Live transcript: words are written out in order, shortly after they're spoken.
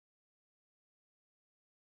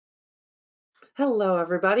Hello,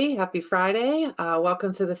 everybody. Happy Friday.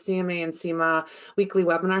 Welcome to the CMA and CIMA weekly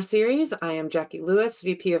webinar series. I am Jackie Lewis,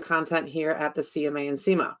 VP of Content here at the CMA and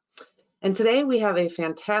CIMA. And today we have a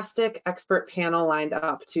fantastic expert panel lined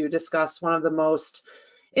up to discuss one of the most,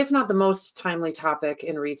 if not the most timely topic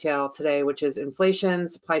in retail today, which is inflation,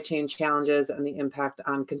 supply chain challenges, and the impact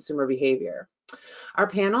on consumer behavior. Our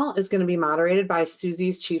panel is going to be moderated by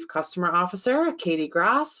Suzy's Chief Customer Officer, Katie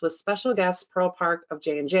Gross, with special guests Pearl Park of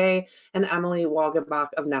J&J and Emily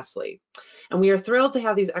Walgenbach of Nestlé. And we are thrilled to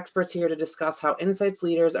have these experts here to discuss how insights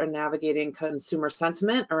leaders are navigating consumer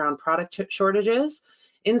sentiment around product shortages,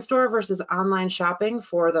 in-store versus online shopping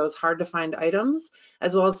for those hard to find items,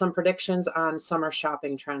 as well as some predictions on summer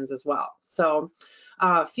shopping trends as well. So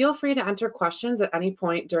feel free to enter questions at any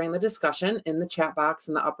point during the discussion in the chat box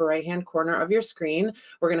in the upper right-hand corner of your screen.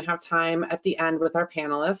 We're going to have time at the end with our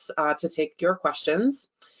panelists to take your questions.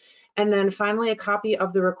 And then finally, a copy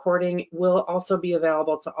of the recording will also be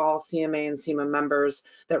available to all CMA and CIMA members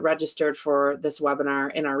that registered for this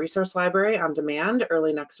webinar in our resource library on demand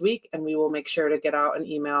early next week, and we will make sure to get out an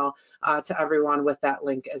email to everyone with that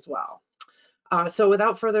link as well. So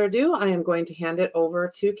without further ado, I am going to hand it over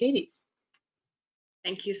to Katie.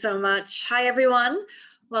 Thank you so much. Hi, everyone.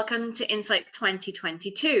 Welcome to Insights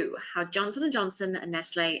 2022, how Johnson & Johnson and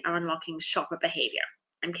Nestlé are unlocking shopper behavior.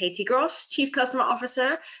 I'm Katie Gross, Chief Customer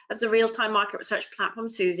Officer of the real-time market research platform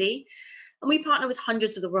Suzy, and we partner with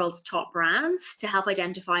hundreds of the world's top brands to help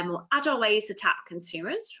identify more agile ways to tap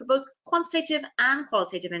consumers for both quantitative and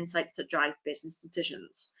qualitative insights that drive business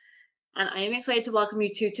decisions. And I am excited to welcome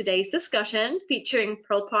you to today's discussion featuring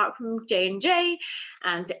Pearl Park from J&J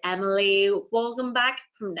and Emily Walgenbach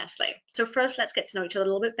from Nestlé. So first, let's get to know each other a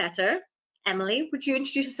little bit better. Emily, would you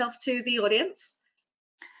introduce yourself to the audience?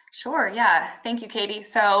 Sure, yeah. Thank you, Katie.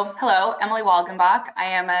 So hello, Emily Walgenbach. I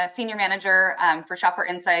am a senior manager for Shopper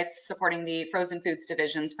Insights supporting the frozen foods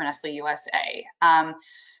divisions for Nestlé USA.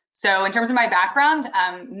 So in terms of my background,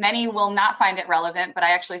 many will not find it relevant, but I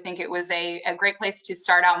actually think it was a great place to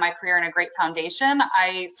start out my career and a great foundation.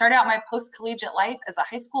 I started out my post-collegiate life as a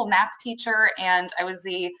high school math teacher, and I was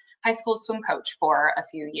the high school swim coach for a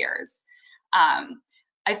few years.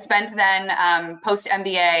 I spent then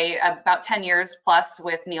post-MBA about 10 years plus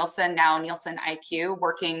with Nielsen, now Nielsen IQ,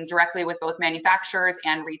 working directly with both manufacturers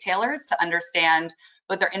and retailers to understand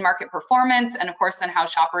both their in-market performance and of course then how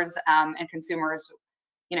shoppers and consumers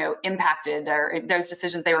impacted, or those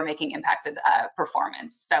decisions they were making impacted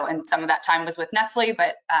performance. So, and some of that time was with Nestlé,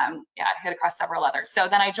 but yeah, I hit across several others. So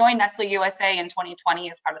then I joined Nestlé USA in 2020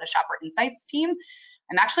 as part of the Shopper Insights team.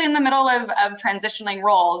 I'm actually in the middle of transitioning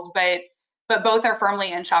roles, but both are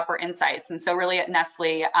firmly in Shopper Insights. And so really at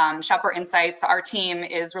Nestlé, Shopper Insights, our team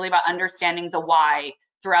is really about understanding the why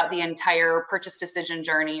throughout the entire purchase decision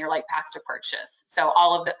journey or like path to purchase. So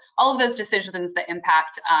all of those decisions that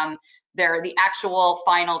impact the actual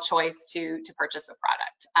final choice to purchase a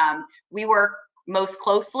product. We work most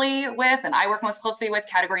closely with, and I work most closely with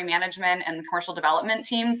category management and commercial development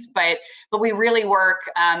teams, but we really work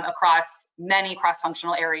across many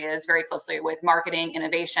cross-functional areas very closely with marketing,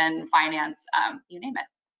 innovation, finance, you name it.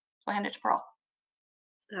 So I hand it to Pearl.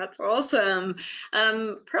 That's awesome.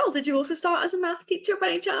 Pearl, did you also start as a math teacher by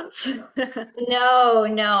any chance?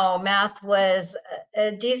 No, math was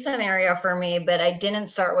a decent area for me, but I didn't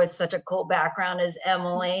start with such a cool background as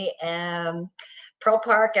Emily. Pearl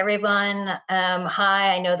Park, everyone.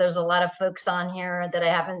 Hi, I know there's a lot of folks on here that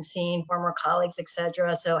I haven't seen, former colleagues,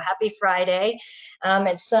 etc. So happy Friday.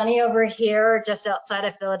 It's sunny over here just outside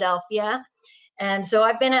of Philadelphia. And so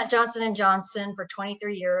I've been at Johnson & Johnson for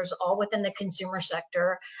 23 years, all within the consumer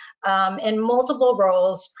sector, in multiple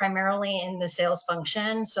roles, primarily in the sales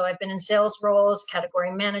function. So I've been in sales roles,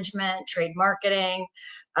 category management, trade marketing,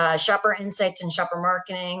 shopper insights and shopper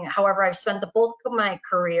marketing. However, I've spent the bulk of my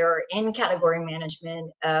career in category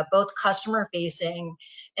management, both customer facing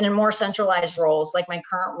and in more centralized roles like my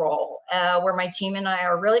current role, where my team and I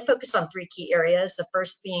are really focused on three key areas. The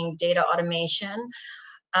first being data automation.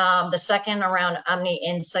 The second around Omni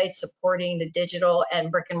Insights, supporting the digital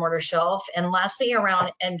and brick and mortar shelf. And lastly,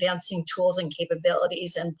 around advancing tools and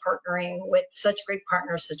capabilities and partnering with such great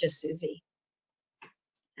partners such as Suzy.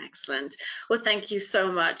 Excellent. Well, thank you so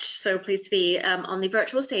much. So pleased to be on the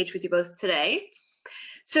virtual stage with you both today.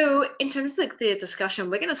 So in terms of the discussion,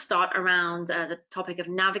 we're going to start around the topic of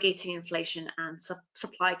navigating inflation and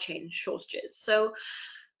supply chain shortages. So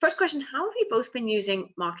first question, how have you both been using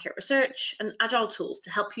market research and agile tools to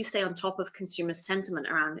help you stay on top of consumer sentiment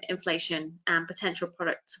around inflation and potential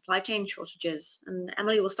product supply chain shortages? And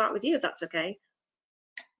Emily, we'll start with you if that's okay.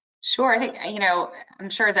 Sure. I think, I'm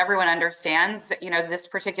sure as everyone understands, this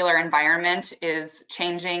particular environment is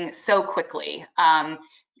changing so quickly.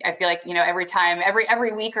 I feel like,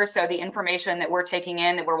 every week or so, the information that we're taking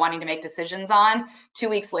in that we're wanting to make decisions on 2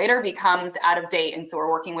 weeks later becomes out of date. And so we're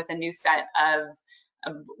working with a new set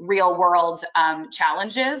of real world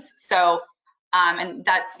challenges. So, and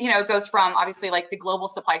that's, it goes from obviously like the global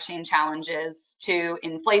supply chain challenges to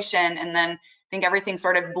inflation, and then I think everything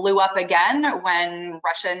sort of blew up again when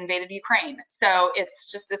Russia invaded Ukraine. So it's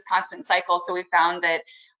just this constant cycle. So we found that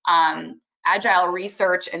agile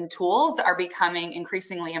research and tools are becoming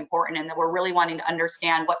increasingly important, and that we're really wanting to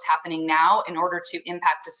understand what's happening now in order to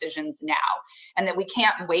impact decisions now. And that we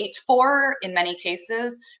can't wait for, in many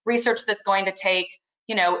cases, research that's going to take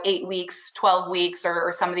 8 weeks, 12 weeks,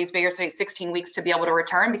 or some of these bigger studies, 16 weeks to be able to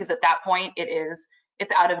return, because at that point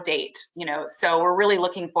it's out of date, so we're really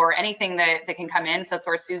looking for anything that can come in. So that's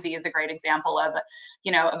where Suzy is a great example of,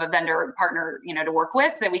 of a vendor partner, to work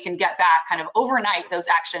with, that we can get back kind of overnight those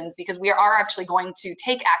actions, because we are actually going to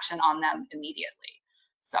take action on them immediately.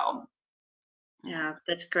 So. Yeah,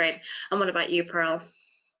 that's great. And what about you, Pearl?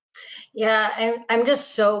 Yeah, I'm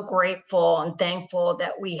just so grateful and thankful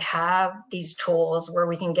that we have these tools where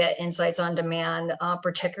we can get insights on demand,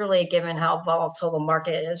 particularly given how volatile the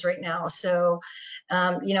market is right now. So,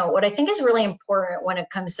 what I think is really important when it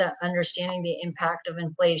comes to understanding the impact of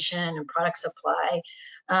inflation and product supply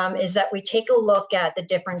is that we take a look at the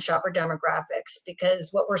different shopper demographics, because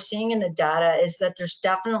what we're seeing in the data is that there's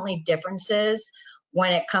definitely differences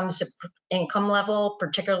when it comes to income level,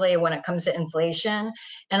 particularly when it comes to inflation,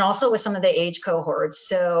 and also with some of the age cohorts.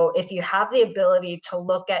 So if you have the ability to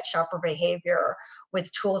look at shopper behavior with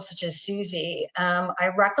tools such as Suzy,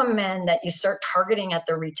 I recommend that you start targeting at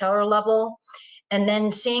the retailer level, and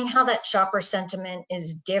then seeing how that shopper sentiment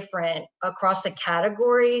is different across the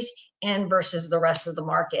categories and versus the rest of the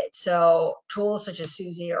market. So tools such as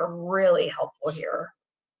Suzy are really helpful here.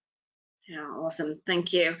 Yeah, awesome.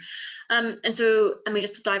 Thank you. And so,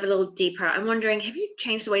 just to dive a little deeper, I'm wondering, have you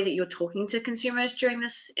changed the way that you're talking to consumers during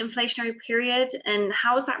this inflationary period? And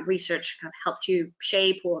how has that research kind of helped you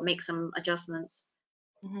shape or make some adjustments?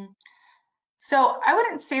 Mm-hmm. So I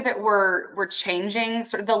wouldn't say that we're changing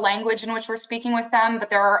sort of the language in which we're speaking with them, but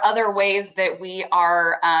there are other ways that we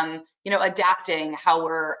are, adapting how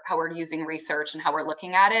we're using research and how we're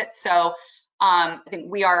looking at it. So I think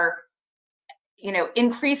we are,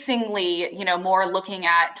 increasingly, more looking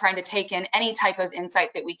at trying to take in any type of insight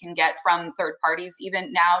that we can get from third parties,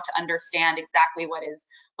 even now, to understand exactly what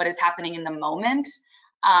is happening in the moment,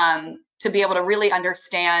 to be able to really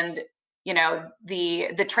understand,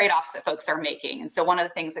 the trade-offs that folks are making. And so one of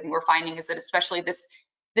the things I think we're finding is that especially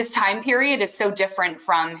this time period is so different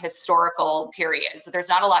from historical periods. There's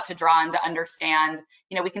not a lot to draw on to understand.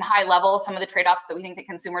 We can high level some of the trade-offs that we think that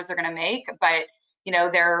consumers are going to make, but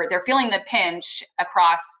they're feeling the pinch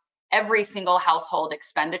across every single household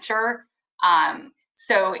expenditure.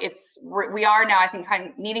 So we are now, I think, kind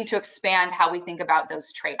of needing to expand how we think about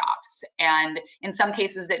those trade-offs. And in some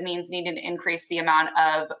cases, it means needing to increase the amount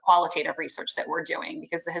of qualitative research that we're doing,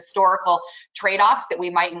 because the historical trade-offs that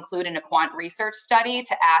we might include in a quant research study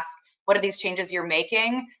to ask, what are these changes you're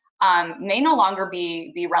making, may no longer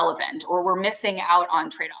be relevant, or we're missing out on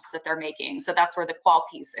trade-offs that they're making. So that's where the qual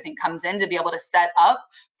piece, I think, comes in, to be able to set up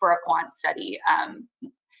for a quant study,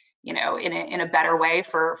 in a better way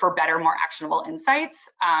for better, more actionable insights.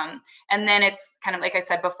 And then it's kind of like I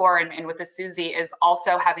said before, and with the Suzy, is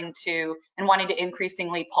also having to and wanting to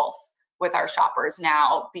increasingly pulse with our shoppers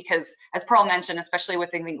now, because as Pearl mentioned, especially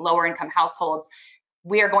with the lower income households,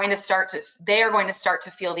 they are going to start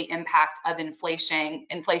to feel the impact of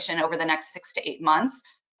inflation over the next 6 to 8 months.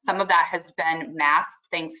 Some of that has been masked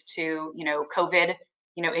thanks to, COVID,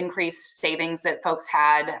 increased savings that folks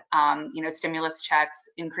had, stimulus checks,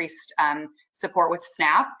 increased support with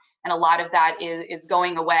SNAP. And a lot of that is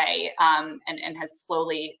going away, and has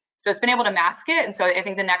slowly, so it's been able to mask it. And so I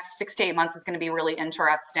think the next 6 to 8 months is going to be really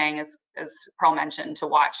interesting, as Pearl mentioned, to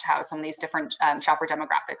watch how some of these different shopper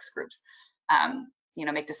demographics groups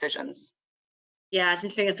make decisions. Yeah, it's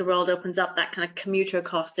interesting as the world opens up, that kind of commuter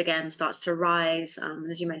cost again starts to rise.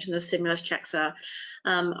 As you mentioned, those stimulus checks are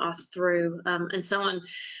through, and so on.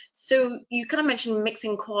 So you kind of mentioned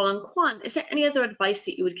mixing qual and quant. Is there any other advice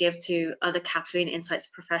that you would give to other category and insights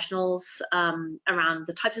professionals around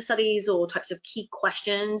the types of studies or types of key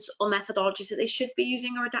questions or methodologies that they should be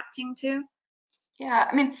using or adapting to?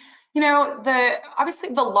 Yeah, obviously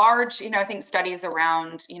the large, I think studies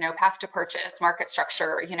around, path to purchase, market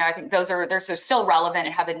structure, I think they're still relevant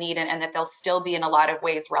and have a need, and that they'll still be in a lot of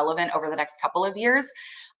ways relevant over the next couple of years.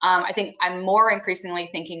 I think I'm more increasingly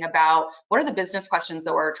thinking about what are the business questions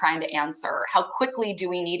that we're trying to answer? How quickly do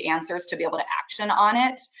we need answers to be able to action on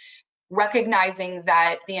it? Recognizing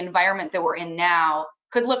that the environment that we're in now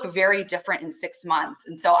could look very different in 6 months.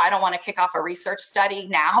 And so I don't want to kick off a research study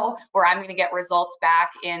now where I'm going to get results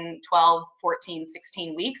back in 12, 14,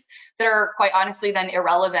 16 weeks that are quite honestly then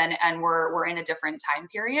irrelevant, and we're in a different time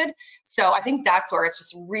period. So I think that's where it's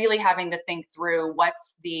just really having to think through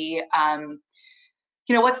what's the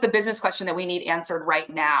what's the business question that we need answered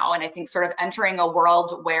right now. And I think sort of entering a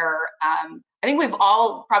world where I think we've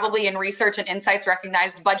all probably in research and insights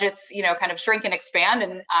recognized budgets, kind of shrink and expand,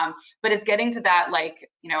 and but it's getting to that, like,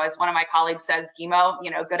 as one of my colleagues says, GEMO,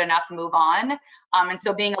 good enough, move on. And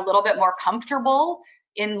so being a little bit more comfortable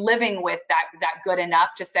in living with that good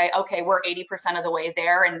enough to say, okay, we're 80% of the way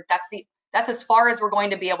there, and that's as far as we're going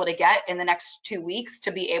to be able to get in the next 2 weeks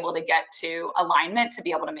to be able to get to alignment, to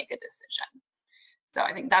be able to make a decision. So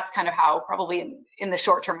I think that's kind of how probably in the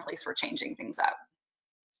short term, at least, we're changing things up.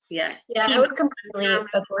 Yeah. Yeah, I would completely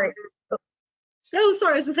agree. Oh,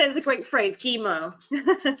 sorry, I was going to say it's a great phrase, chemo.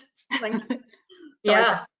 Thank you.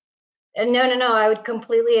 Yeah. No, I would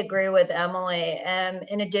completely agree with Emily.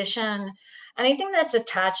 In addition, anything that's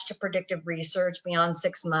attached to predictive research beyond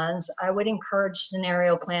 6 months, I would encourage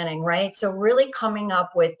scenario planning, right? So really coming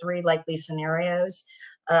up with 3 likely scenarios,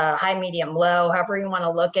 high, medium, low, however you want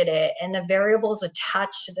to look at it, and the variables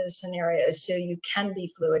attached to those scenarios so you can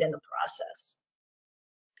be fluid in the process.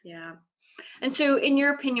 Yeah. And so in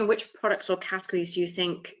your opinion, which products or categories do you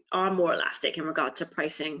think are more elastic in regard to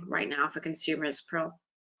pricing right now for consumers, Pearl?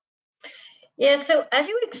 Yeah, so as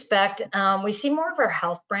you would expect, we see more of our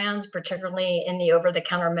health brands, particularly in the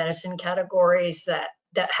over-the-counter medicine categories that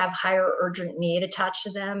have higher urgent need attached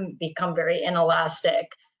to them, become very inelastic.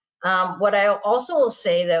 What I also will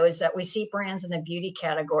say, though, is that we see brands in the beauty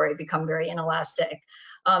category become very inelastic.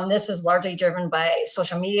 This is largely driven by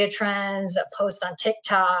social media trends, a post on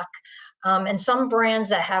TikTok, and some brands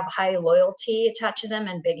that have high loyalty attached to them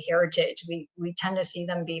and big heritage. We tend to see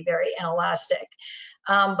them be very inelastic.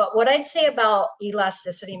 But what I'd say about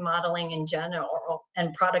elasticity modeling in general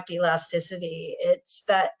and product elasticity, it's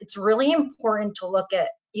that it's really important to look at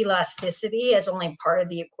elasticity as only part of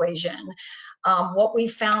the equation. What we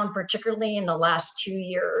found, particularly in the last 2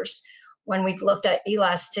 years, when we've looked at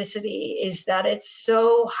elasticity, is that it's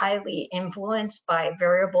so highly influenced by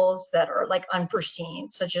variables that are like unforeseen,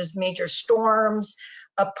 such as major storms,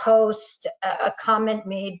 a post, a comment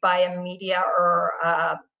made by a media or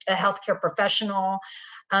a healthcare professional.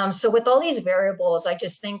 So with all these variables, I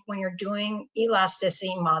just think when you're doing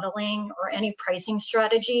elasticity modeling or any pricing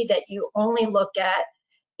strategy, that you only look at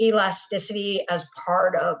elasticity as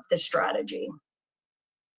part of the strategy.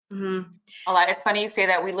 Mm-hmm. It's funny you say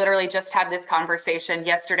that. We literally just had this conversation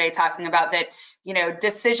yesterday talking about that,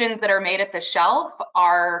 decisions that are made at the shelf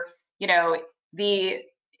are, the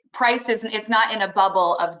price it's not in a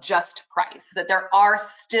bubble of just price, that there are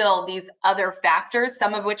still these other factors,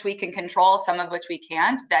 some of which we can control, some of which we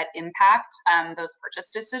can't, that impact those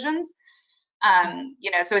purchase decisions.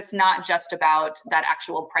 So it's not just about that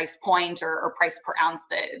actual price point or price per ounce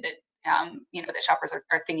that that shoppers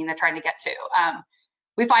are thinking they're trying to get to.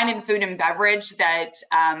 We find in food and beverage that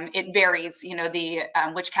it varies,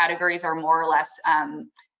 which categories are more or less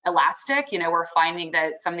elastic. We're finding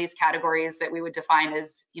that some of these categories that we would define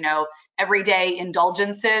as, everyday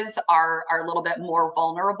indulgences are a little bit more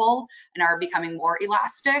vulnerable and are becoming more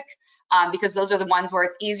elastic. Because those are the ones where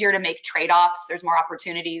it's easier to make trade-offs, there's more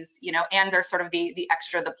opportunities, and there's sort of the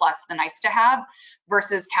extra, the plus, the nice to have,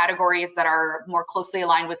 versus categories that are more closely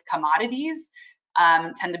aligned with commodities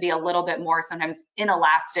tend to be a little bit more sometimes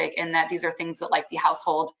inelastic, in that these are things that like the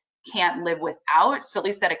household can't live without. So at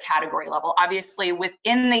least at a category level, obviously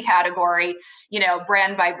within the category,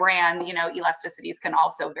 brand by brand, elasticities can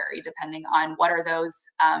also vary depending on what are those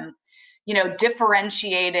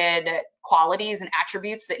differentiated qualities and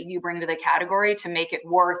attributes that you bring to the category to make it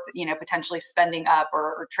worth, potentially spending up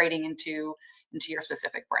or trading into your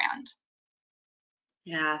specific brand.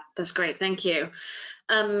 Yeah, that's great. Thank you.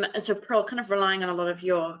 And so Pearl, kind of relying on a lot of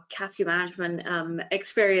your category management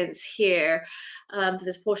experience here for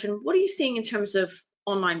this portion, what are you seeing in terms of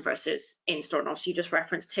online versus in-store? And obviously you just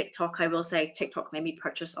referenced TikTok. I will say TikTok made me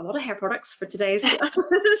purchase a lot of hair products for today's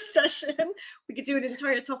session. We could do an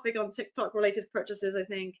entire topic on TikTok related purchases, I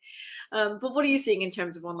think. But what are you seeing in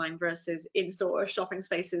terms of online versus in-store shopping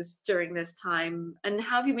spaces during this time? And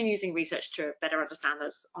how have you been using research to better understand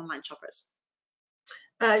those online shoppers?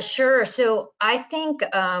 Sure. So I think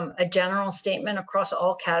a general statement across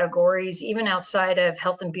all categories, even outside of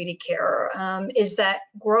health and beauty care, is that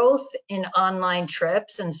growth in online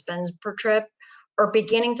trips and spends per trip are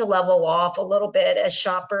beginning to level off a little bit as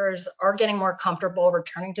shoppers are getting more comfortable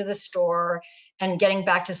returning to the store and getting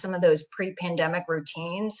back to some of those pre-pandemic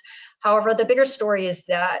routines. However, the bigger story is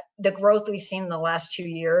that the growth we've seen in the last 2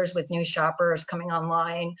 years with new shoppers coming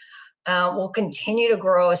online will continue to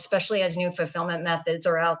grow, especially as new fulfillment methods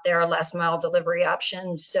are out there, last mile delivery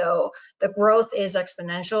options. So the growth is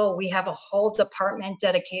exponential. We have a whole department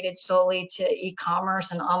dedicated solely to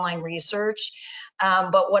e-commerce and online research.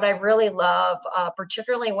 But what I really love,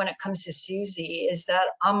 particularly when it comes to Suzy, is that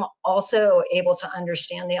I'm also able to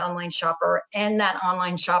understand the online shopper and that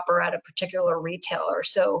online shopper at a particular retailer.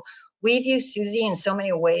 So we view Suzy in so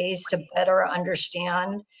many ways to better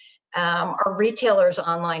understand our retailers'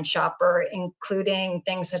 online shopper, including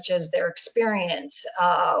things such as their experience,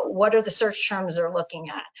 what are the search terms they're looking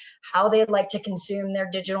at, how they'd like to consume their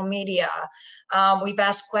digital media. We've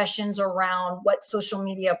asked questions around what social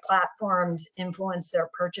media platforms influence their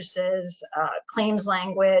purchases, claims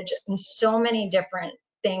language, and so many different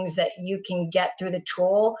things that you can get through the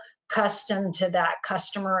tool custom to that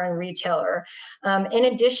customer and retailer. In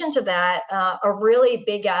addition to that, a really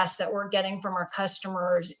big ask that we're getting from our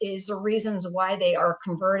customers is the reasons why they are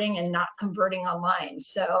converting and not converting online.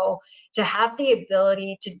 So to have the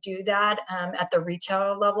ability to do that at the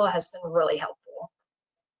retailer level has been really helpful.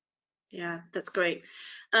 Yeah, that's great.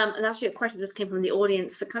 And actually a question that came from the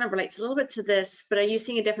audience that kind of relates a little bit to this, but are you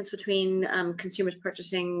seeing a difference between consumers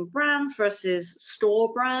purchasing brands versus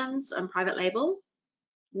store brands and private label?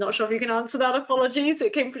 Not sure if you can answer that, apologies.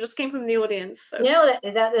 It just came from the audience. So. No,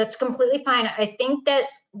 that's completely fine. I think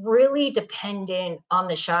that's really dependent on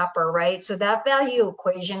the shopper, right? So that value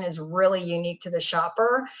equation is really unique to the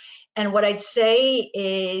shopper. And what I'd say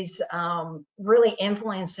is really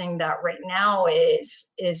influencing that right now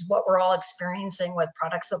is what we're all experiencing with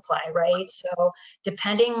product supply, right? So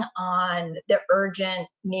depending on the urgent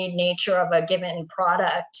need nature of a given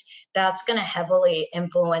product, that's going to heavily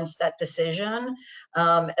influence that decision,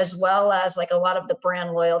 as well as like a lot of the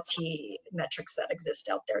brand loyalty metrics that exist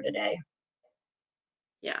out there today.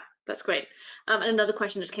 Yeah, that's great. And another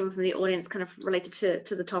question just came from the audience kind of related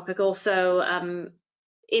to the topic also.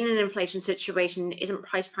 In an inflation situation, isn't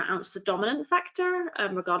price per ounce the dominant factor,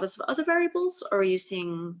 regardless of other variables, or are you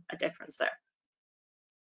seeing a difference there?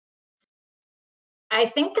 I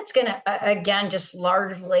think it's going to, again, just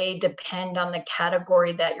largely depend on the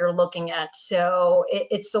category that you're looking at. So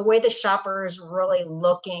it's the way the shopper is really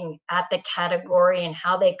looking at the category and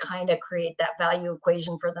how they kind of create that value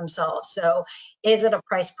equation for themselves. So is it a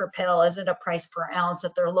price per pill? Is it a price per ounce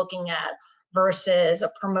that they're looking at versus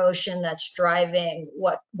a promotion that's driving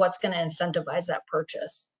what's going to incentivize that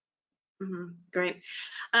purchase? Mm-hmm. Great.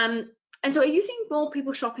 And so are you seeing more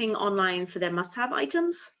people shopping online for their must-have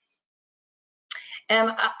items?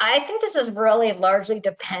 I think this is really largely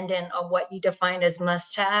dependent on what you define as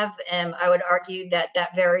must-have. I would argue that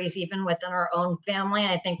that varies even within our own family.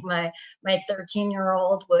 I think my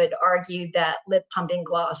 13-year-old would argue that lip pumping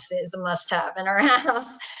gloss is a must-have in our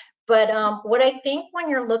house. But what I think when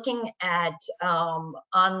you're looking at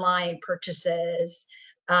online purchases,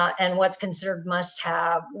 and what's considered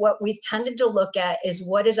must-have, what we've tended to look at is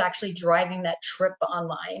what is actually driving that trip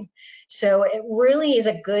online. So it really is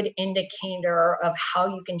a good indicator of how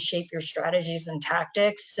you can shape your strategies and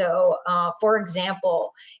tactics. So for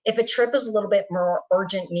example, if a trip is a little bit more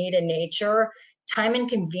urgent need in nature, time and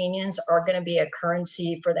convenience are going to be a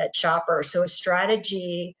currency for that shopper. So a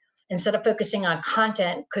strategy, instead of focusing on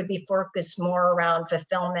content, could be focused more around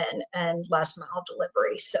fulfillment and last mile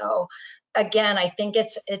delivery. So again, I think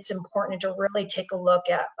it's important to really take a look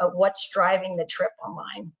at what's driving the trip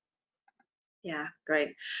online. Yeah,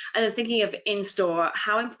 great. And then thinking of in-store,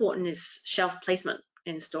 how important is shelf placement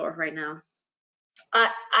in store right now?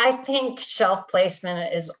 I think shelf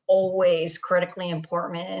placement is always critically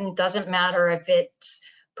important, and it doesn't matter if it's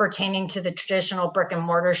pertaining to the traditional brick and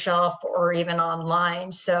mortar shelf or even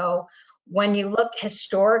online. So when you look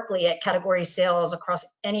historically at category sales across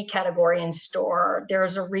any category in store,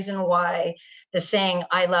 there's a reason why the saying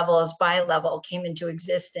eye level is buy level came into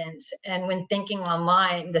existence. And when thinking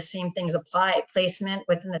online, the same things apply. Placement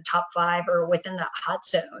within the top 5 or within that hot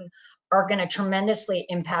zone are going to tremendously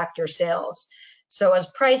impact your sales. So as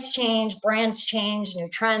price change, brands change, new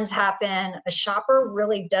trends happen, a shopper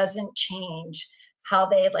really doesn't change how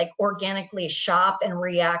they like organically shop and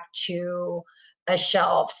react to a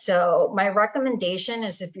shelf. So my recommendation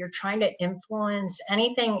is if you're trying to influence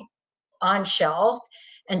anything on shelf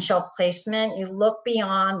and shelf placement, you look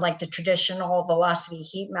beyond like the traditional velocity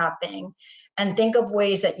heat mapping and think of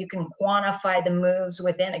ways that you can quantify the moves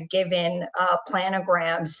within a given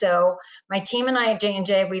planogram. So my team and I at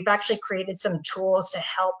J&J, we've actually created some tools to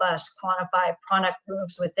help us quantify product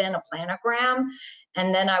moves within a planogram.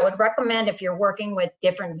 And then I would recommend, if you're working with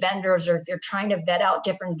different vendors or if you're trying to vet out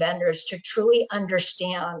different vendors, to truly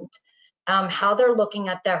understand how they're looking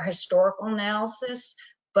at their historical analysis,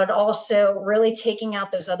 but also really taking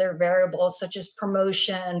out those other variables such as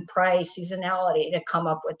promotion, price, seasonality to come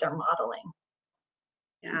up with their modeling.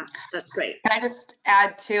 Yeah, that's great. Can I just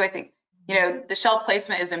add too, I think, the shelf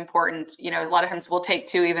placement is important. A lot of times we'll take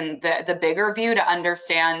too even the bigger view to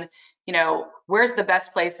understand, where's the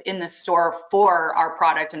best place in the store for our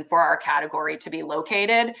product and for our category to be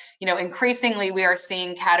located. Increasingly we are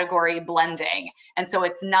seeing category blending. And so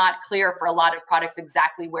it's not clear for a lot of products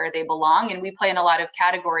exactly where they belong. And we play in a lot of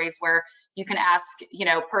categories where you can ask,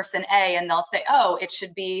 person A and they'll say, oh, it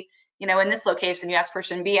should be, in this location. You ask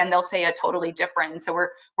person B and they'll say a totally different. So we're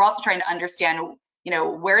also trying to understand,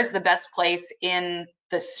 where's the best place in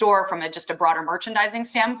the store from just a broader merchandising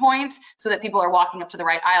standpoint, so that people are walking up to the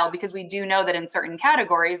right aisle, because we do know that in certain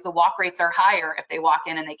categories, the walk rates are higher if they walk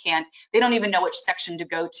in and they don't even know which section to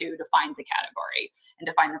go to find the category and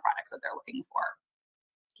to find the products that they're looking for.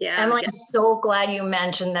 Yeah, Emily, I'm so glad you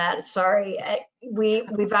mentioned that. Sorry,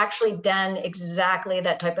 we've actually done exactly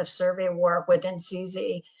that type of survey work within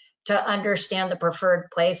Suzy to understand the preferred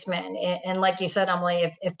placement. And like you said,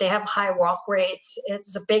 Emily, if they have high walk rates,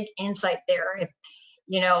 it's a big insight there. If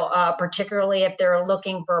particularly if they're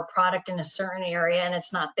looking for a product in a certain area and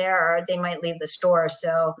it's not there, they might leave the store.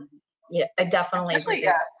 So yeah, I definitely agree.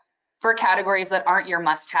 For categories that aren't your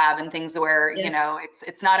must-have and things where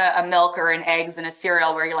it's not a milk or an eggs and a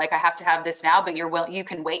cereal where you're like, I have to have this now, but you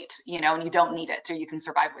can wait, and you don't need it, or you can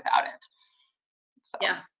survive without it. So.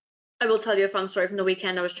 Yeah. I will tell you a fun story from the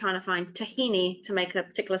weekend. I was trying to find tahini to make a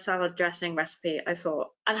particular salad dressing recipe I saw,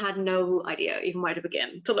 and had no idea even where to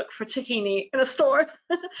begin to look for tahini in a store.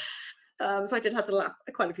 So I did have to laugh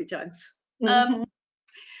quite a few times. Mm-hmm.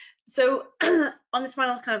 So on this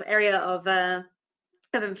final kind of area of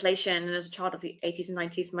inflation, and as a child of the 80s and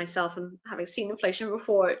 90s myself, and having seen inflation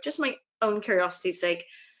before, just my own curiosity's sake,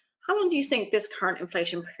 how long do you think this current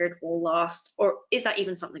inflation period will last, or is that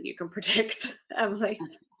even something you can predict, Emily?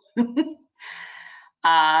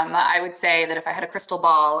 I would say that if I had a crystal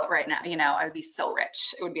ball right now, I would be so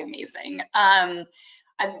rich. It would be amazing.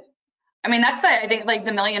 I mean, that's I think like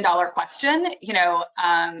the $1 million question,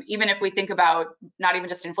 even if we think about not even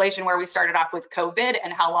just inflation, where we started off with COVID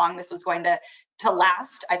and how long this was going to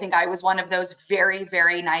last. I think I was one of those very,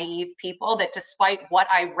 very naive people that, despite what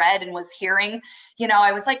I read and was hearing,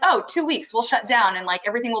 I was like, oh, 2 weeks, we'll shut down and like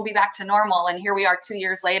everything will be back to normal. And here we are 2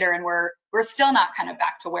 years later, and we're still not kind of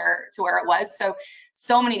back to where it was.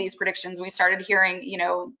 So many of these predictions we started hearing,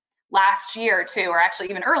 last year too, or actually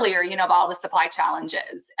even earlier, about all the supply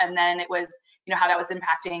challenges. And then it was, how that was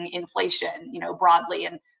impacting inflation, broadly.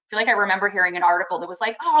 And I feel like I remember hearing an article that was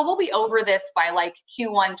like, oh, we'll be over this by like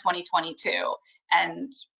Q1 2022.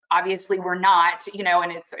 And obviously we're not,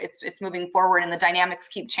 and it's moving forward, and the dynamics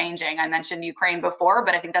keep changing. I mentioned Ukraine before,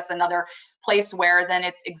 but I think that's another place where then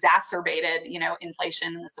it's exacerbated,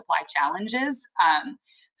 inflation and the supply challenges.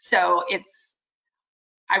 So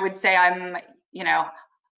I would say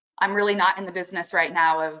I'm really not in the business right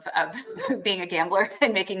now of being a gambler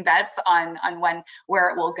and making bets on where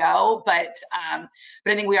it will go. But I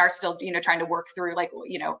think we are still, trying to work through like,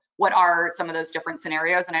 what are some of those different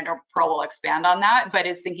scenarios. And I know Pearl will expand on that, but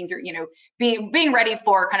is thinking through, being ready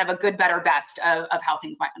for kind of a good, better, best of how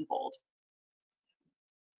things might unfold.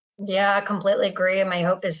 Yeah, I completely agree. My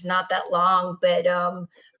hope is not that long, but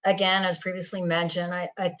again, as previously mentioned,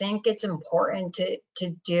 I think it's important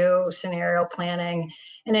to do scenario planning.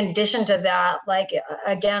 And in addition to that, like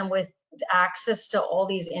again, with access to all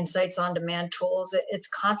these insights on demand tools, it's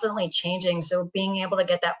constantly changing. So being able to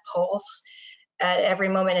get that pulse at every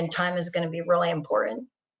moment in time is going to be really important.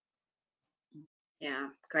 Yeah,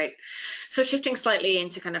 great. So shifting slightly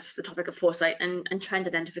into kind of the topic of foresight and trend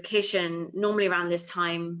identification, normally around this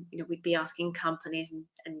time, we'd be asking companies,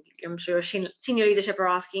 and I'm sure senior leadership are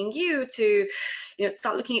asking you to,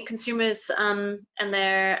 start looking at consumers and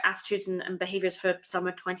their attitudes and behaviors for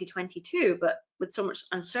summer 2022. But with so much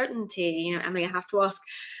uncertainty, Emily, I have to ask,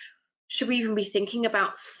 should we even be thinking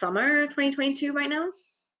about summer 2022 right now?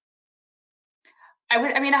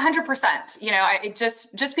 I mean, 100%. It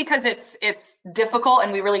just because it's difficult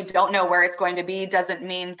and we really don't know where it's going to be doesn't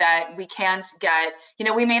mean that we can't get,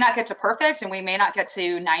 we may not get to perfect and we may not get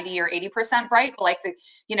to 90 or 80% right, but like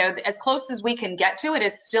as close as we can get to it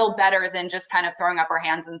is still better than just kind of throwing up our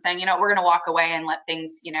hands and saying, we're going to walk away and let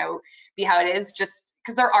things, be how it is. Just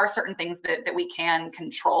because there are certain things that we can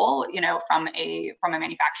control, you know, from a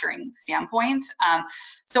manufacturing standpoint.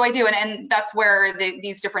 So I do, and that's where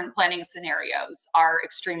these different planning scenarios are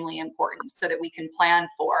extremely important, so that we can plan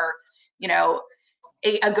for, you know,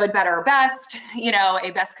 a good, better, best, you know, a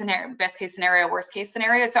best case scenario, worst case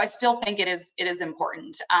scenario. So I still think it is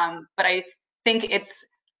important, but I think it's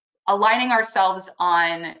aligning ourselves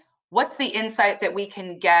on what's the insight that we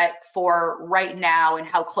can get for right now and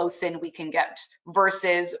how close in we can get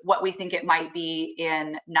versus what we think it might be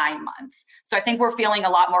in 9 months. So I think we're feeling a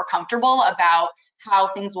lot more comfortable about how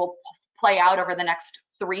things will play out over the next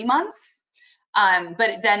 3 months.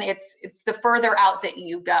 But then it's the further out that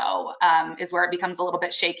you go is where it becomes a little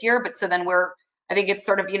bit shakier. But so then I think it's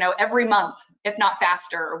sort of, you know, every month, if not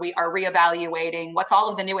faster, we are reevaluating what's all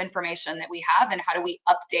of the new information that we have and how do we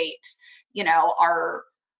update, you know, our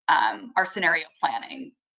scenario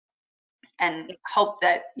planning, and hope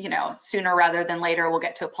that, you know, sooner rather than later we'll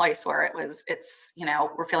get to a place where it's, you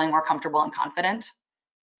know, we're feeling more comfortable and confident.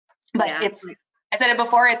 But yeah, I said it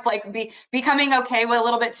before, it's like becoming okay with a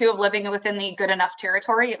little bit too of living within the good enough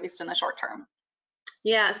territory, at least in the short term.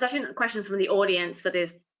 Yeah, it's actually a question from the audience that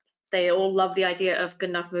is, they all love the idea of good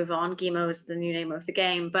enough, move on. GEMO is the new name of the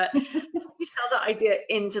game, but you sell that idea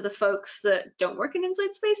into the folks that don't work in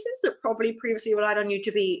insight spaces that probably previously relied on you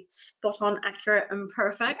to be spot on, accurate, and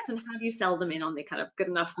perfect. And how do you sell them in on the kind of good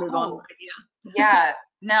enough, move on idea? Yeah,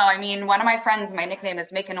 no, I mean, one of my friends, my nickname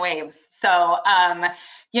is Making Waves. So,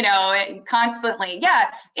 you know, constantly,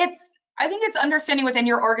 yeah, I think it's understanding within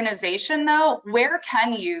your organization, though, where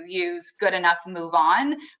can you use good enough, move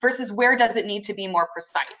on versus where does it need to be more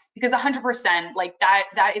precise? Because 100%, like that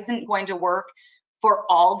isn't going to work for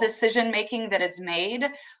all decision making that is made.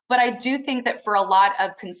 But I do think that for a lot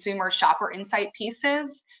of consumer shopper insight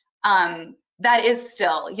pieces, that is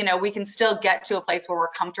still, you know, we can still get to a place where we're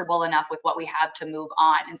comfortable enough with what we have to move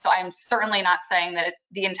on. And so I'm certainly not saying that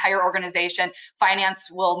the entire organization, finance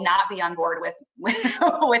will not be on board with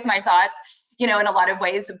my thoughts, you know, in a lot of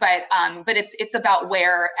ways, but it's about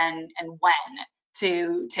where and when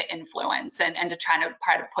to influence and to try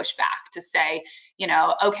to push back to say, you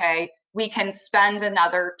know, okay, we can spend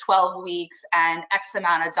another 12 weeks and X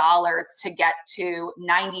amount of dollars to get to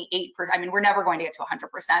 98%. I mean, we're never going to get to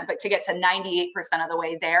 100%, but to get to 98% of the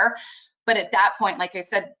way there. But at that point, like I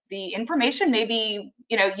said, the information may be,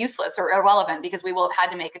 you know, useless or irrelevant because we will have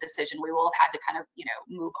had to make a decision. We will have had to kind of, you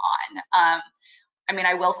know, move on. I mean,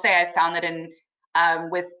 I will say I found that in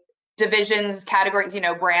with divisions, categories, you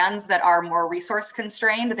know, brands that are more resource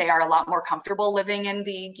constrained, they are a lot more comfortable living in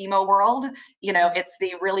the GEMO world. You know, it's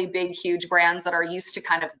the really big, huge brands that are used to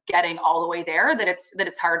kind of getting all the way there that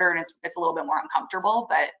it's harder and it's a little bit more uncomfortable.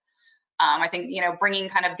 But I think, you know, bringing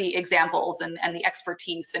kind of the examples and the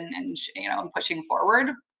expertise and you know, and pushing forward,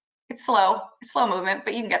 it's slow movement,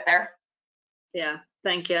 but you can get there. Yeah,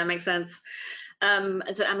 thank you. That makes sense. And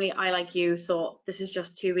so Emily, I, like you, thought this is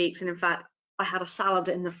just 2 weeks, and in fact, I had a salad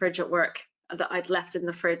in the fridge at work that I'd left in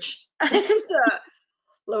the fridge. And,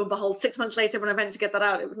 lo and behold, 6 months later, when I went to get that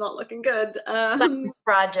out, it was not looking good. Science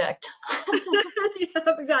project.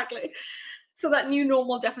 Yeah, exactly. So that new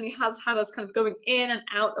normal definitely has had us kind of going in and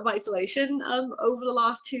out of isolation over the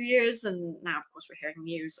last 2 years. And now, of course, we're hearing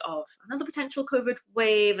news of another potential COVID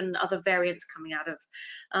wave and other variants coming out of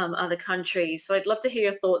other countries. So I'd love to hear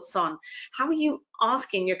your thoughts on how are you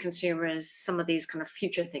asking your consumers some of these kind of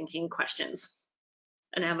future thinking questions?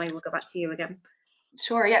 And Emily, we'll go back to you again.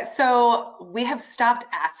 Sure, yeah. So we have stopped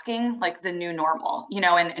asking like the new normal, you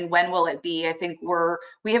know, and when will it be? I think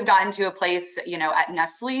we have gotten to a place, you know, at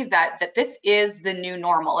Nestlé that this is the new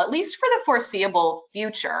normal, at least for the foreseeable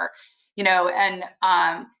future, you know,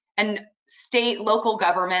 and state, local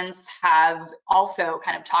governments have also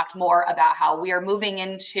kind of talked more about how we are moving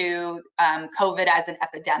into COVID as an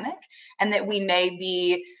epidemic, and that we may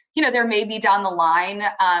be, you know, there may be down the line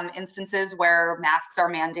instances where masks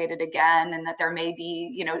are mandated again, and that there may be,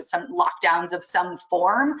 you know, some lockdowns of some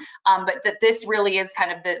form, but that this really is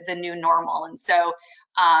kind of the new normal. And so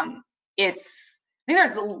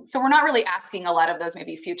so we're not really asking a lot of those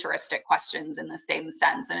maybe futuristic questions in the same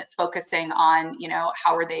sense, and it's focusing on, you know,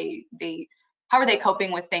 how are they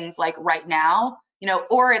coping with things like right now, you know,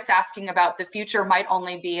 or it's asking about the future might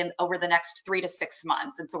only be over the next 3 to 6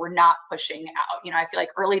 months. And so we're not pushing out, you know, I feel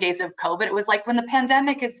like early days of COVID, it was like, when the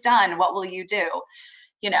pandemic is done, what will you do?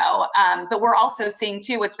 You know, but we're also seeing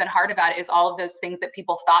too, what's been hard about it is all of those things that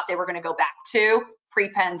people thought they were going to go back to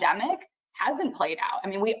pre-pandemic hasn't played out. I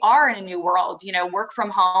mean, we are in a new world, you know, work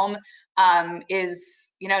from home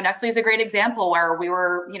is, you know, Nestlé is a great example where we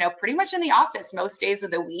were, you know, pretty much in the office most days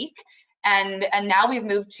of the week. And now we've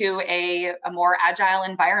moved to a more agile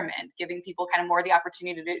environment, giving people kind of more the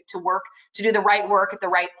opportunity to work, to do the right work at the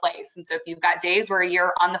right place. And so if you've got days where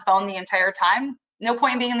you're on the phone the entire time, no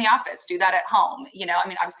point in being in the office, do that at home. You know, I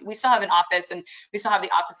mean, obviously we still have an office and we still have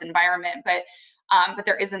the office environment, but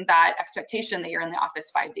there isn't that expectation that you're in the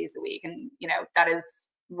office 5 days a week. And, you know, that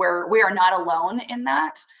is where we are not alone in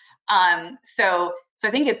that. So I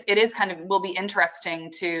think it is kind of, will be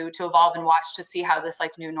interesting to evolve and watch to see how this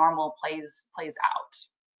like new normal plays out.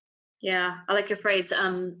 Yeah, I like your phrase,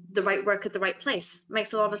 the right work at the right place.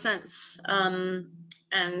 Makes a lot of sense.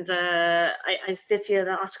 And I did see an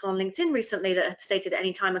article on LinkedIn recently that had stated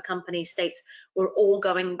anytime a company states we're all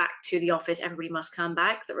going back to the office, everybody must come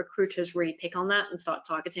back, that recruiters really pick on that and start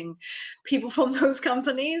targeting people from those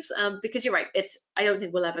companies. Because you're right, I don't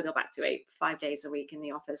think we'll ever go back to 5 days a week in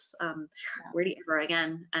the office, really ever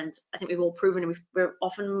again. And I think we've all proven we're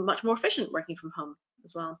often much more efficient working from home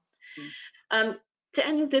as well. To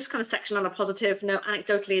end this kind of section on a positive note,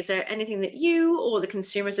 anecdotally, is there anything that you or the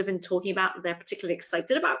consumers have been talking about that they're particularly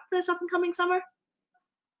excited about this up and coming summer?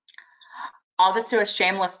 I'll just do a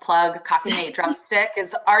shameless plug. Coffee Mate Drumstick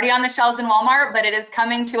is already on the shelves in Walmart, but it is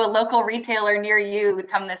coming to a local retailer near you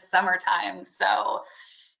come this summertime. So,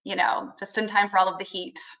 you know, just in time for all of the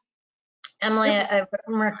heat. Emily,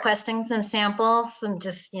 I'm requesting some samples and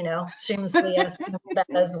just, you know, shamelessly asking for that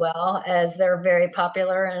as well, as they're very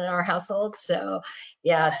popular in our household. So,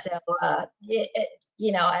 yeah, so,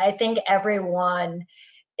 you know, I think everyone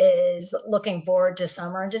is looking forward to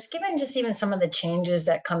summer, just given just even some of the changes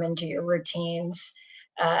that come into your routines,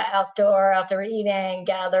 outdoor eating,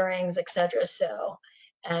 gatherings, etc. So,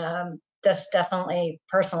 just definitely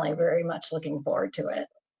personally very much looking forward to it.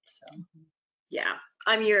 So, yeah.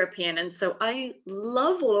 I'm European, and so I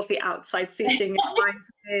love all of the outside seating. It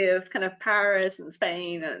reminds me of kind of Paris and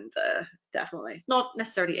Spain, and definitely not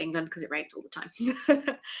necessarily England because it rains all the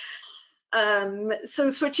time. So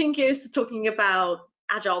switching gears to talking about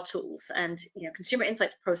agile tools and, you know, consumer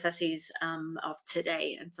insights processes of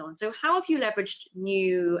today and so on. So how have you leveraged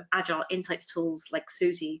new agile insights tools like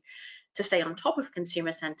Suzy to stay on top of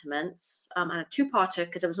consumer sentiments? And a two-parter,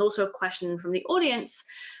 because there was also a question from the audience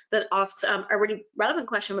that asks a really relevant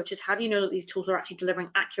question, which is how do you know that these tools are actually delivering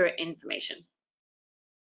accurate information?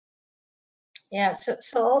 Yeah, so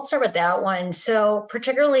I'll start with that one. So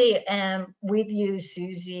particularly, we've used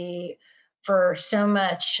Suzy for so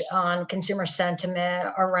much on consumer sentiment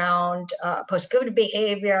around post-COVID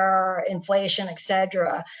behavior, inflation,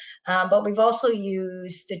 etc. But we've also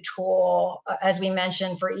used the tool, as we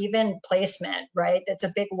mentioned, for even placement, right? That's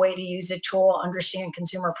a big way to use the tool, understand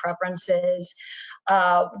consumer preferences.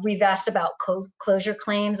 We've asked about closure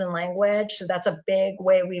claims and language, so that's a big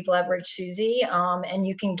way we've leveraged Suzy, and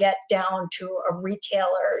you can get down to a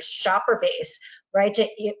retailer's shopper base, right, to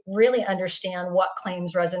really understand what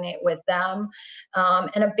claims resonate with them.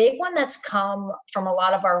 And a big one that's come from a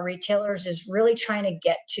lot of our retailers is really trying to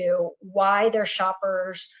get to why their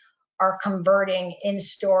shoppers are converting in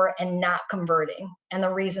store and not converting, and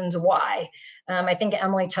the reasons why. I think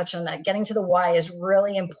Emily touched on that. Getting to the why is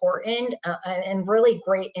really important and really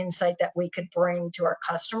great insight that we could bring to our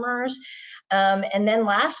customers. And then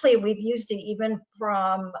lastly, we've used it even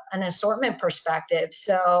from an assortment perspective.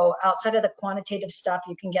 So outside of the quantitative stuff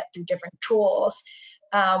you can get through different tools,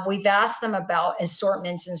 we've asked them about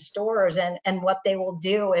assortments in stores and what they will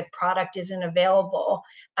do if product isn't available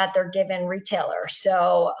at their given retailer.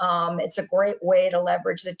 So it's a great way to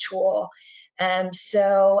leverage the tool. And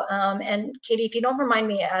Katie, if you don't remind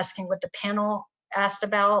me asking what the panel asked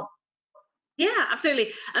about. Yeah,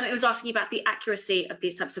 absolutely. It was asking about the accuracy of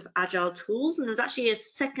these types of agile tools. And there's actually a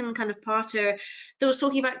second kind of parter that was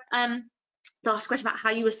talking about, the asked question about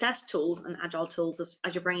how you assess tools and agile tools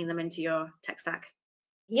as you're bringing them into your tech stack.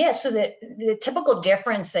 Yeah, so the typical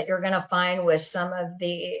difference that you're going to find with some of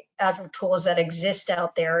the agile tools that exist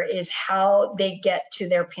out there is how they get to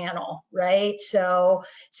their panel, right? So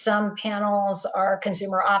some panels are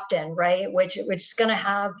consumer opt-in, right, which is going to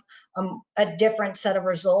have a different set of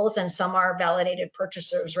results, and some are validated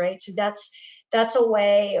purchasers, right? So that's a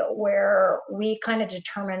way where we kind of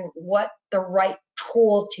determine what the right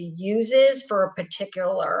tool to use is for a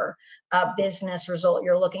particular business result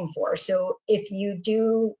you're looking for. So if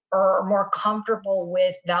you are more comfortable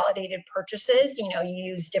with validated purchases, you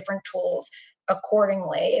use different tools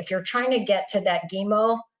accordingly. If you're trying to get to that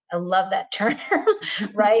GIMO, I love that term,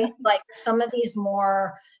 right? Like some of these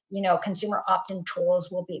more, consumer opt-in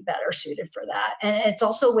tools will be better suited for that. And it's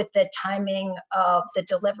also with the timing of the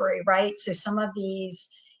delivery, right? So some of these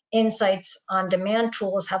insights on demand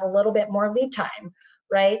tools have a little bit more lead time,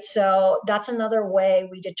 right? So that's another way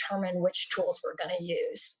we determine which tools we're going to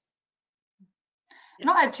use. And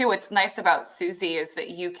I'll add too, what's nice about Suzy is that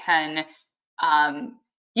you can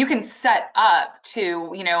set up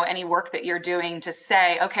to, any work that you're doing to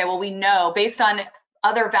say, okay, well, we know based on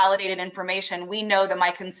other validated information, we know that my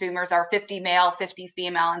consumers are 50 male, 50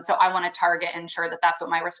 female. And so I want to target and ensure that that's what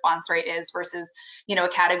my response rate is versus, a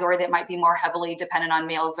category that might be more heavily dependent on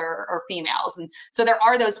males or females. And so there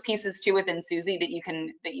are those pieces too within Suzy that you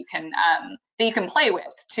can play with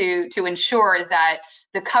to ensure that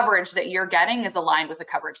the coverage that you're getting is aligned with the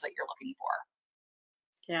coverage that you're looking for.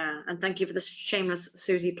 Yeah, and thank you for the shameless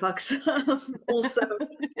Suzy plugs. Also,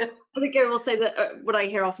 I think I will say that what I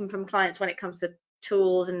hear often from clients when it comes to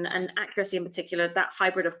tools and accuracy in particular, that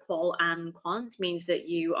hybrid of qual and quant means that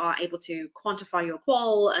you are able to quantify your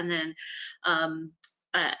qual and then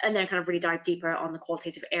kind of really dive deeper on the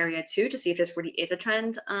qualitative area too to see if this really is a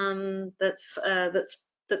trend that's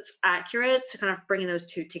accurate. So kind of bringing those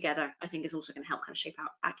two together, I think, is also going to help kind of shape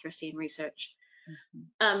out accuracy in research.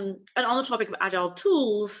 And on the topic of agile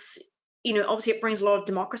tools, obviously it brings a lot of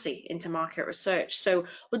democracy into market research. So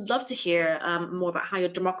would love to hear more about how you're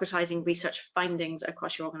democratizing research findings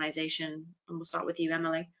across your organization. And we'll start with you,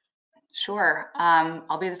 Emily. Sure.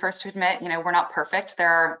 I'll be the first to admit, we're not perfect. There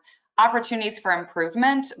are opportunities for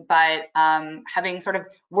improvement, but having sort of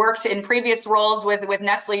worked in previous roles with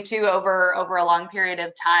Nestlé too over a long period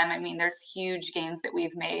of time, I mean, there's huge gains that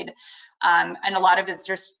we've made. And a lot of it's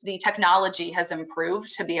just the technology has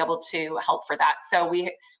improved to be able to help for that. So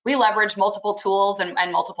we leverage multiple tools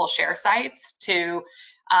and multiple share sites to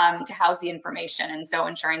house the information. And so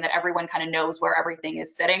ensuring that everyone kind of knows where everything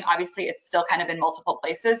is sitting. Obviously, it's still kind of in multiple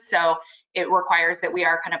places. So it requires that we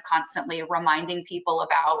are kind of constantly reminding people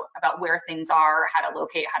about where things are, how to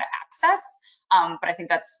locate, how to access. But I think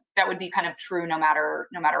that would be kind of true no matter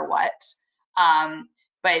what.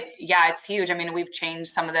 But yeah, it's huge. I mean, we've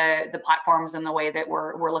changed some of the platforms and the way that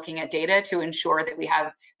we're looking at data to ensure that we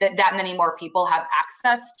have that many more people have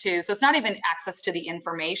access to. So it's not even access to the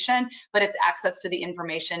information, but it's access to the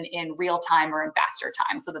information in real time or in faster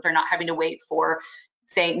time, so that they're not having to wait for,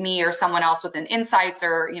 say, me or someone else within Insights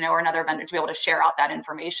or or another vendor to be able to share out that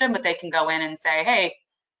information. But they can go in and say, hey,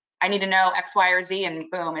 I need to know X, Y, or Z, and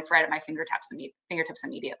boom, it's right at my fingertips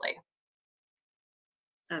immediately.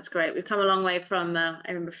 That's great. We've come a long way from, I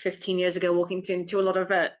remember 15 years ago walking into a lot of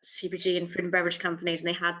CPG and food and beverage companies, and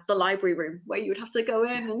they had the library room where you would have to go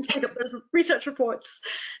in and take up those research reports.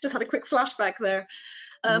 Just had a quick flashback there.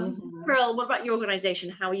 Pearl, what about your organization?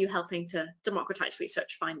 How are you helping to democratize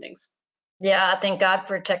research findings? Yeah, thank God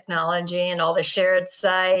for technology and all the shared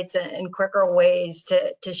sites and quicker ways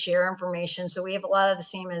to share information. So we have a lot of the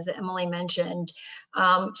same as Emily mentioned.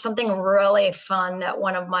 Something really fun that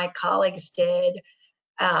one of my colleagues did,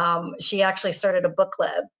 she actually started a book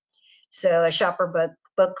club. So a shopper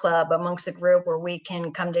book club amongst a group where we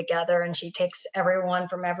can come together, and she takes everyone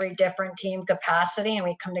from every different team capacity and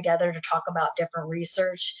we come together to talk about different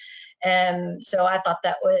research. And so I thought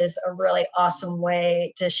that was a really awesome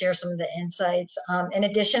way to share some of the insights. In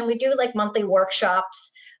addition, we do like monthly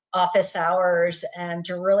workshops, office hours, and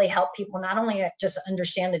to really help people not only just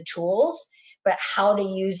understand the tools, but how to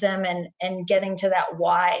use them and getting to that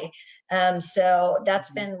why. So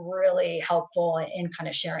that's been really helpful in kind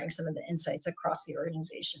of sharing some of the insights across the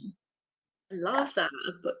organization. I love that,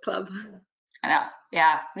 a book club. I know.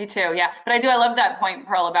 Yeah, me too. Yeah. But I love that point,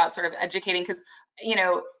 Pearl, about sort of educating, because,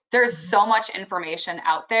 there's so much information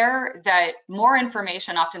out there that more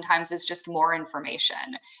information oftentimes is just more information.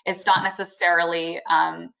 It's not necessarily,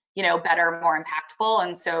 better, more impactful.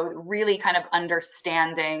 And so really kind of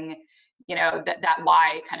understanding that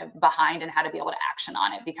why kind of behind and how to be able to action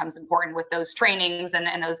on it becomes important with those trainings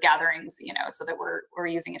and those gatherings, so that we're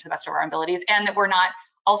using it to the best of our abilities, and that we're not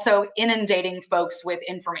also inundating folks with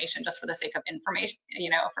information just for the sake of information,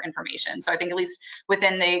 for information. So I think at least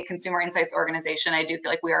within the Consumer Insights organization, I do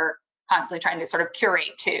feel like we are constantly trying to sort of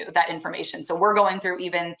curate too that information. So we're going through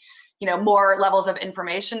even, more levels of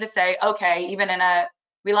information to say, okay, even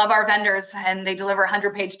we love our vendors and they deliver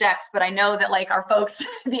 100-page decks, but I know that like our folks,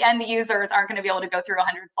 the end users aren't going to be able to go through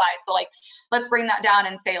 100 slides. So like, let's bring that down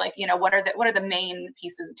and say like, what are the main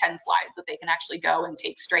pieces, 10 slides that they can actually go and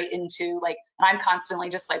take straight into, like, and I'm constantly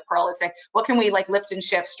just like Pearl is saying, what can we like lift and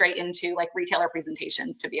shift straight into like retailer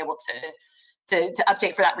presentations to be able to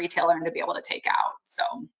update for that retailer and to be able to take out. So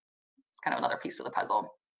it's kind of another piece of the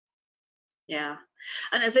puzzle. Yeah.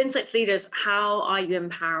 And as insights leaders, how are you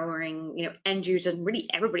empowering, end users and really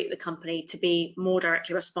everybody at the company to be more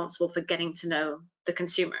directly responsible for getting to know the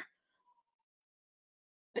consumer?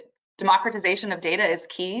 Democratization of data is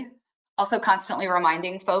key. also constantly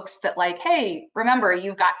reminding folks that like, hey, remember,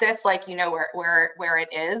 you've got this, like, you know where it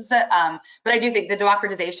is. But I do think the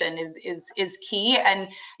democratization is key. And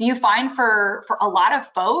you find for a lot of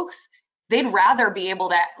folks, they'd rather be able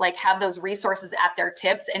to like have those resources at their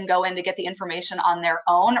tips and go in to get the information on their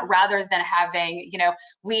own, rather than having, you know,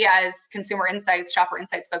 we as consumer insights, shopper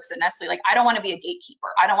insights folks at Nestle, like, I don't want to be a gatekeeper.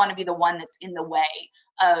 I don't want to be the one that's in the way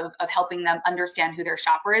of helping them understand who their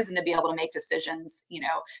shopper is and to be able to make decisions, you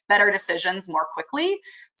know, better decisions more quickly.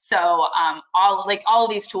 So all of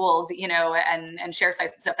these tools, you know, and share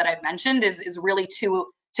sites and stuff that I've mentioned is really to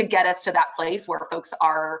get us to that place where folks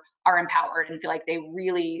are empowered and feel like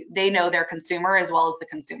they know their consumer as well as the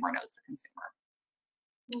consumer knows the consumer.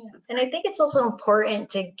 Yeah. And I think it's also important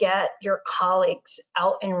to get your colleagues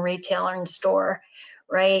out in retail or in store,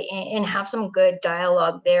 right, and have some good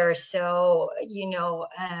dialogue there. So, you know,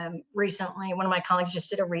 recently one of my colleagues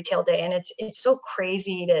just did a retail day, and it's so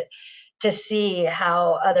crazy to see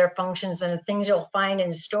how other functions and things you'll find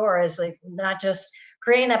in store is like not just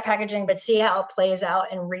creating that packaging, but see how it plays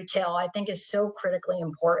out in retail, I think is so critically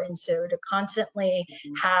important. So to constantly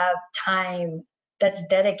have time that's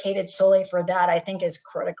dedicated solely for that, I think is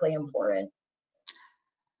critically important.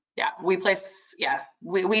 Yeah,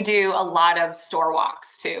 we do a lot of store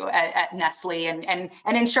walks too at Nestle, and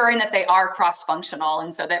ensuring that they are cross-functional,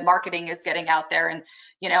 and so that marketing is getting out there. And,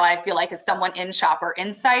 you know, I feel like as someone in shopper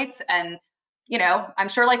insights, and, you know, I'm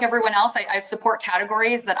sure like everyone else, I support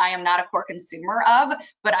categories that I am not a core consumer of,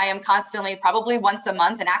 but I am constantly, probably once a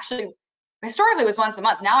month, and actually historically it was once a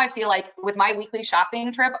month. Now I feel like with my weekly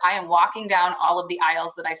shopping trip, I am walking down all of the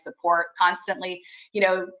aisles that I support constantly, you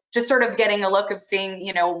know, just sort of getting a look of seeing,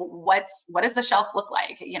 you know, what does the shelf look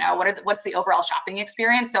like? You know, what's the overall shopping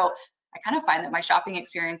experience? So I kind of find that my shopping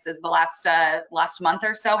experiences the last month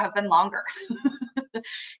or so have been longer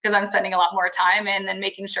because I'm spending a lot more time, and then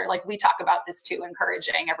making sure, like we talk about this too,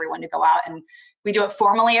 encouraging everyone to go out, and we do it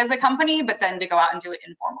formally as a company, but then to go out and do it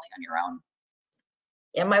informally on your own.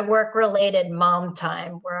 Yeah, my work-related mom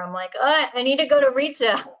time where I'm like, oh, I need to go to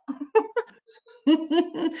retail.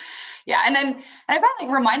 Yeah, and I find like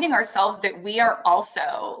reminding ourselves that we are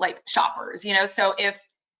also like shoppers, you know, so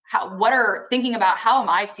thinking about how am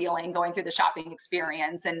I feeling going through the shopping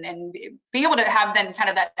experience, and being able to have then kind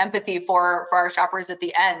of that empathy for our shoppers at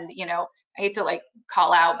the end. You know, I hate to like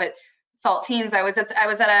call out, but saltines, I was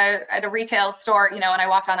at a retail store, you know, and I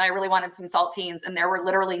walked on and I really wanted some saltines, and there were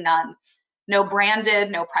literally none. No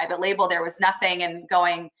branded, no private label, there was nothing. And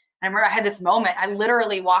I remember I had this moment, I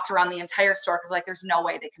literally walked around the entire store because like there's no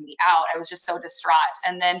way they can be out. I was just so distraught.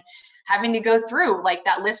 And then having to go through like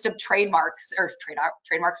that list of trade-offs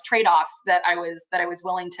that I was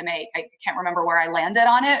willing to make. I can't remember where I landed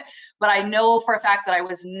on it, but I know for a fact that I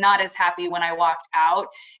was not as happy when I walked out.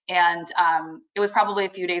 And it was probably a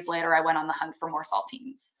few days later I went on the hunt for more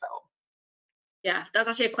saltines. So. Yeah, that's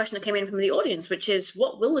actually a question that came in from the audience, which is,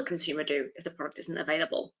 what will the consumer do if the product isn't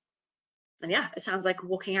available? And yeah, it sounds like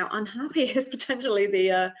walking out unhappy is potentially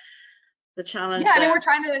the challenge. Yeah, I mean, we're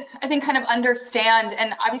trying to, I think, kind of understand,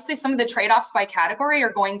 and obviously some of the trade-offs by category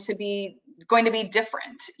are going to be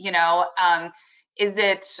different. You know,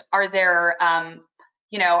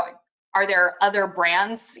 are there other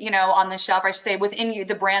brands, you know, on the shelf, I should say, within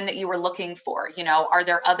the brand that you were looking for? You know, are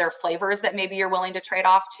there other flavors that maybe you're willing to trade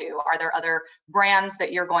off to? Are there other brands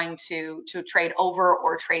that you're going to trade over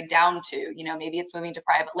or trade down to? You know, maybe it's moving to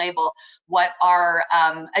private label. What are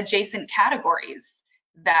adjacent categories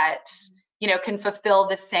that, you know, can fulfill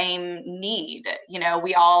the same need? You know,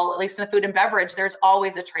 we all, at least in the food and beverage, there's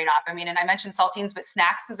always a trade-off. I mean, and I mentioned saltines, but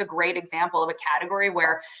snacks is a great example of a category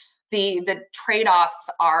where the trade-offs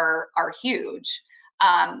are huge.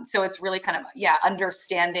 So it's really kind of, yeah,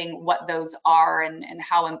 understanding what those are and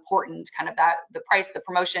how important kind of that, the price, the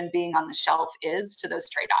promotion being on the shelf is to those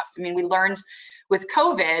trade-offs. I mean, we learned with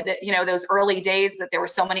COVID, you know, those early days that there were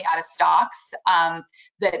so many out of stocks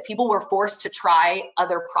that people were forced to try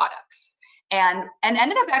other products. And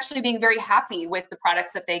ended up actually being very happy with the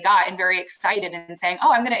products that they got and very excited and saying,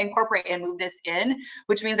 oh, I'm going to incorporate and move this in,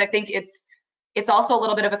 which means I think it's also a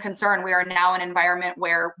little bit of a concern. We are now in an environment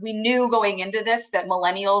where we knew going into this that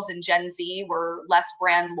millennials and Gen Z were less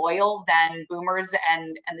brand loyal than boomers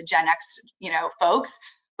and the Gen X, you know, folks.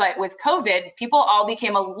 But with COVID, people all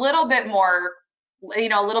became a little bit more you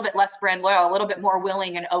know, a little bit less brand loyal, a little bit more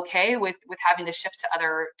willing and okay with having to shift to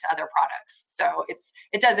other products. So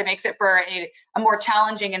it makes it for a more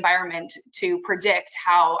challenging environment to predict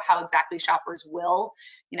how exactly shoppers will.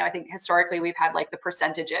 You know, I think historically we've had like the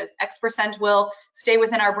percentages. X% will stay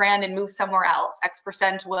within our brand and move somewhere else.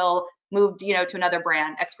 X% will move, you know, to another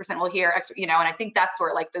brand. X% will here, you know, and I think that's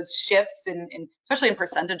where like those shifts in especially in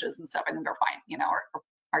percentages and stuff, I think are fine, you know,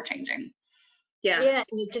 are changing. Yeah.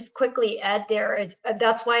 And just quickly add there is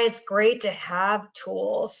that's why it's great to have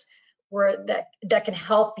tools where that can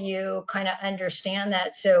help you kind of understand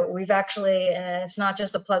that. So we've actually, and it's not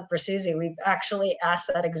just a plug for Suzy, we've actually asked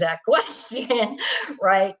that exact question,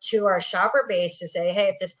 right, to our shopper base to say, hey,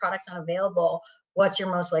 if this product's not available, what's your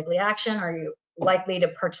most likely action? Are you likely to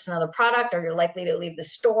purchase another product? Are you likely to leave the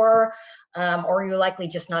store? Or are you likely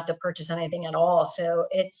just not to purchase anything at all? So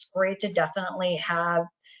it's great to definitely have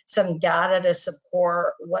some data to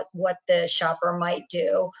support what the shopper might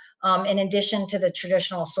do, in addition to the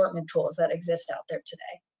traditional assortment tools that exist out there today.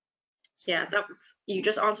 Yeah, you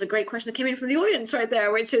just answered a great question that came in from the audience right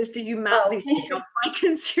there, which is, do you map these details by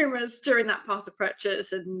consumers during that path of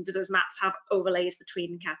purchase, and do those maps have overlays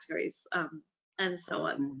between categories, and so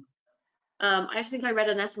on? I actually think I read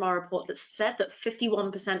an SMR report that said that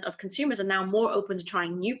 51% of consumers are now more open to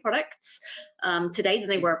trying new products today than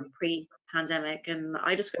they were pre-pandemic. And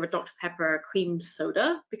I discovered Dr. Pepper cream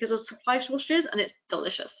soda because of supply shortages, and it's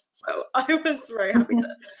delicious. So I was very happy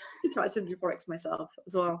to try some new products myself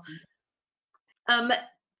as well.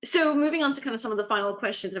 So moving on to kind of some of the final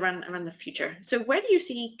questions around the future. So where do you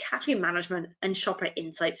see category management and shopper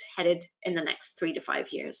insights headed in the next 3 to 5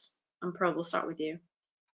 years? And Pearl, we'll start with you.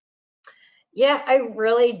 Yeah, I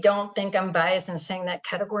really don't think I'm biased in saying that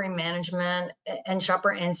category management and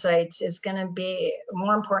shopper insights is going to be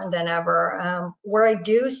more important than ever. Where I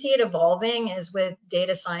do see it evolving is with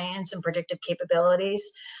data science and predictive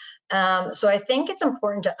capabilities. So I think it's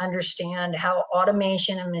important to understand how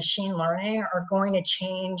automation and machine learning are going to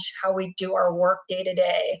change how we do our work day to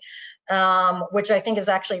day, which I think is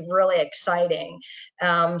actually really exciting.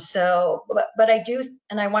 But I do,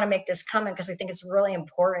 and I want to make this comment because I think it's really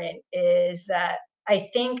important, is that I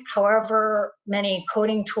think however many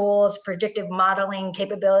coding tools, predictive modeling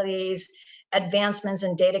capabilities, advancements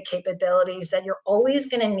in data capabilities, that you're always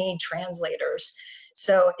going to need translators.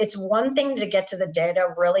 So it's one thing to get to the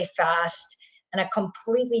data really fast and a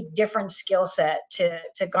completely different skill set to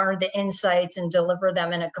garner the insights and deliver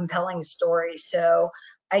them in a compelling story. So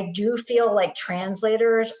I do feel like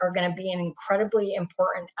translators are going to be an incredibly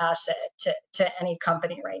important asset to any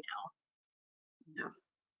company right now.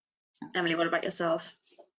 Yeah. Emily, what about yourself?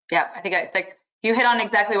 Yeah, I think you hit on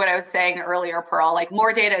exactly what I was saying earlier, Pearl. Like,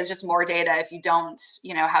 more data is just more data if you don't,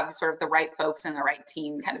 you know, have sort of the right folks and the right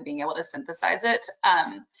team kind of being able to synthesize it.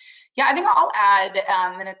 Yeah, I think I'll add,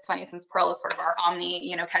 and it's funny since Pearl is sort of our omni,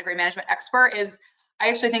 you know, category management expert, is I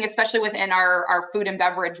actually think, especially within our food and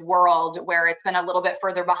beverage world, where it's been a little bit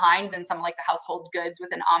further behind than some like the household goods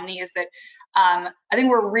within omni, is that I think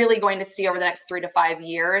we're really going to see over the next 3 to 5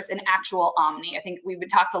 years an actual omni. I think we've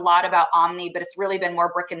talked a lot about omni, but it's really been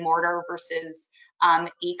more brick and mortar versus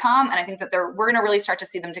e-com, and I think that we're going to really start to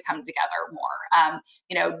see them to come together more.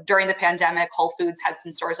 You know, during the pandemic, Whole Foods had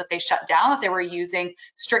some stores that they shut down that they were using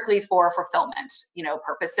strictly for fulfillment, you know,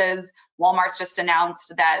 purposes. Walmart's just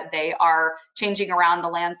announced that they are changing around the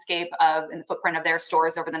landscape and the footprint of their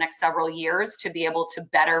stores over the next several years to be able to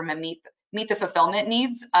better meet the fulfillment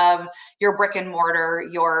needs of your brick and mortar,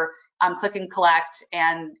 your click and collect,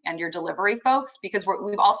 and your delivery folks, because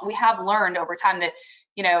we have learned over time that,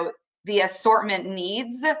 you know, the assortment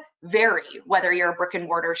needs vary whether you're a brick and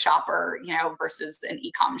mortar shopper, you know, versus an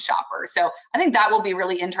e-com shopper. So I think that will be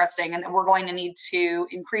really interesting, and we're going to need to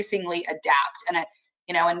increasingly adapt. And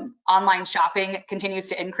you know, and online shopping continues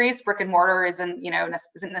to increase. Brick and mortar isn't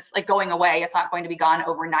this like going away. It's not going to be gone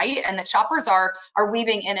overnight, and that shoppers are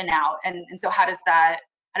weaving in and out. And so how does that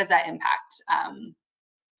impact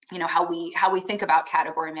you know, how we think about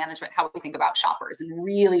category management, how we think about shoppers, and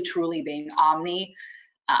really truly being omni.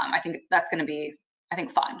 I think that's going to be, I think,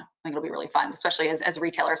 fun. I think it'll be really fun, especially as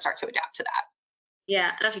retailers start to adapt to that. Yeah,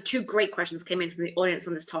 and actually 2 great questions came in from the audience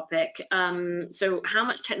on this topic. So how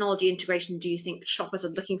much technology integration do you think shoppers are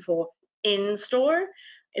looking for in store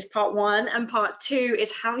is part 1, and part 2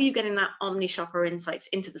 is how are you getting that omni shopper insights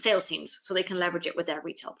into the sales teams so they can leverage it with their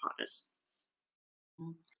retail partners?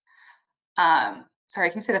 Sorry,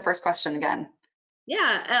 can you say the first question again?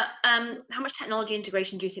 Yeah, how much technology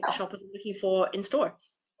integration do you think the shoppers are looking for in store?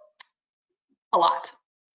 A lot.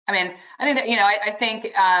 I mean, I think that, you know, I think,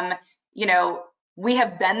 you know, we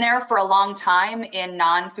have been there for a long time in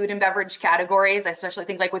non-food and beverage categories. I especially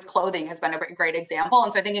think like with clothing has been a great example.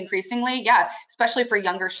 And so I think increasingly, yeah, especially for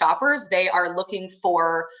younger shoppers, they are looking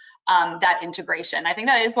for that integration. I think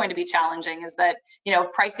that is going to be challenging, is that, you know,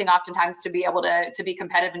 pricing oftentimes to be able to be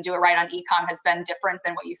competitive and do it right on e-com has been different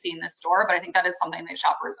than what you see in the store. But I think that is something that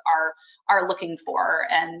shoppers are looking for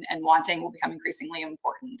and wanting will become increasingly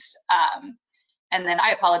important. And then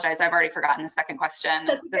I apologize, I've already forgotten the second question.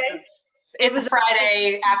 That's okay. It's a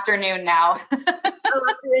Friday afternoon now. Oh,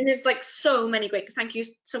 absolutely. And there's like so many great, thank you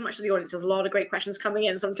so much to the audience. There's a lot of great questions coming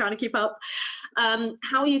in, so I'm trying to keep up. How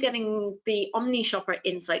are you getting the omni shopper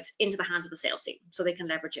insights into the hands of the sales team so they can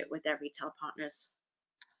leverage it with their retail partners?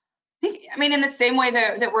 I mean, in the same way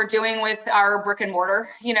that we're doing with our brick and mortar,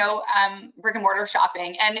 you know, brick and mortar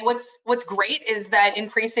shopping. And what's great is that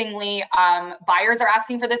increasingly buyers are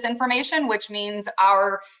asking for this information, which means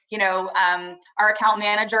our, you know, our account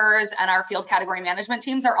managers and our field category management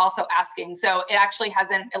teams are also asking. So it actually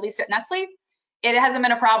hasn't, at least at Nestlé, it hasn't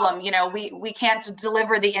been a problem. You know, we can't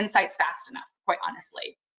deliver the insights fast enough, quite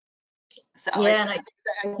honestly. So yeah, it's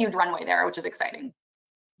a huge runway there, which is exciting.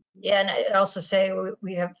 Yeah, and I'd also say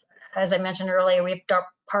we have, as I mentioned earlier, we have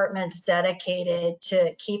departments dedicated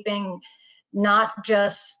to keeping not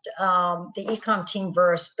just the e-com team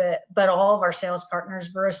versed, but all of our sales partners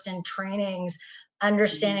versed in trainings,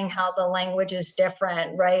 understanding how the language is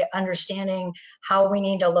different, right? Understanding how we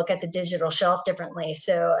need to look at the digital shelf differently.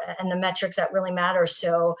 So, and the metrics that really matter.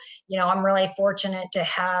 So, you know, I'm really fortunate to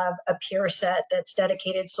have a peer set that's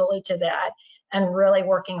dedicated solely to that, and really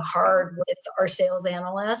working hard with our sales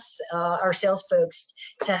analysts, our sales folks,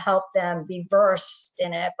 to help them be versed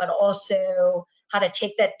in it, but also how to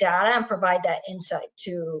take that data and provide that insight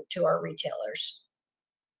to our retailers.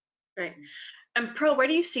 Great. And Pearl, where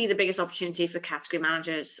do you see the biggest opportunity for category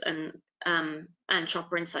managers and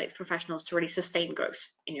shopper insight professionals to really sustain growth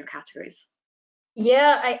in your categories?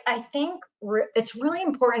 Yeah, I think it's really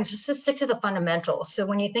important just to stick to the fundamentals. So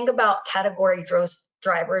when you think about category growth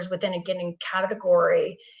drivers within a given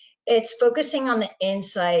category, it's focusing on the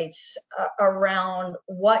insights around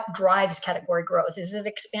what drives category growth. Is it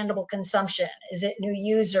expandable consumption? Is it new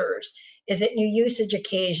users? Is it new usage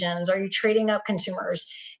occasions? Are you trading up consumers?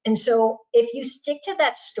 And so if you stick to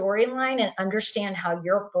that storyline and understand how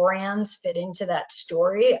your brands fit into that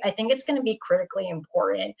story, I think it's going to be critically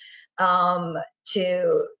important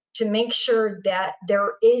to make sure that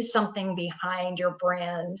there is something behind your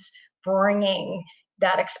brands bringing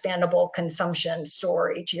that expandable consumption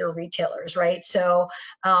story to your retailers, right? So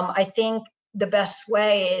I think the best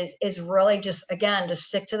way is really just, again, to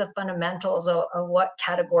stick to the fundamentals of what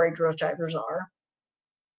category growth drivers are.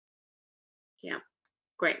 Yeah,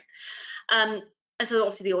 great. And so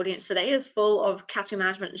obviously the audience today is full of category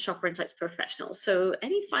management and shopper insights professionals. So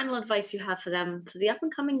any final advice you have for them for the up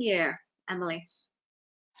and coming year, Emily?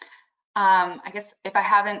 I guess if I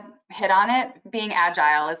haven't hit on it, being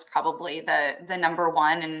agile is probably the number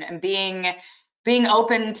one, and being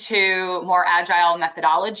open to more agile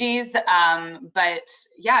methodologies. But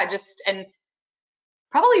yeah, just, and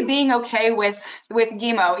probably being okay with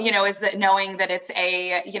GEMO, you know, is that knowing that it's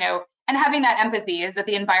a, you know, and having that empathy is that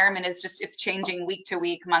the environment is just, it's changing week to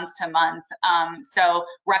week, month to month. So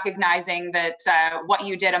recognizing that what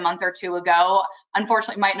you did a month or two ago,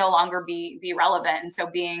 unfortunately, might no longer be relevant. And so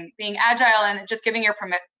being agile and just giving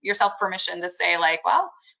yourself permission to say like,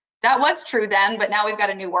 well, that was true then, but now we've got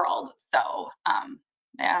a new world. So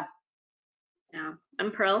yeah. Yeah.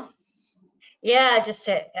 And Pearl? Yeah, just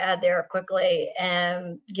to add there quickly,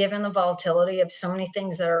 given the volatility of so many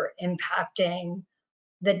things that are impacting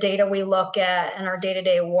the data we look at and our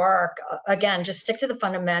day-to-day work, again, just stick to the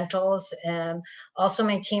fundamentals. Also,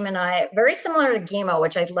 my team and I, very similar to GEMO,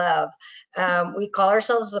 which I love, we call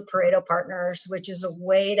ourselves the Pareto Partners, which is a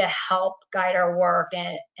way to help guide our work.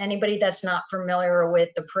 And anybody that's not familiar with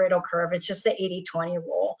the Pareto curve, it's just the 80-20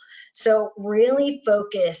 rule. So really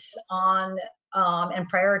focus on and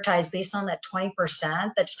prioritize based on that 20%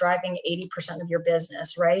 that's driving 80% of your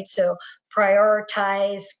business, right? So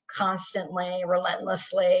prioritize constantly,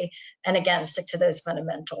 relentlessly, and again, stick to those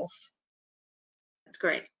fundamentals. That's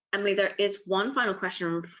great. Emily, there is one final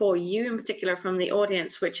question for you in particular from the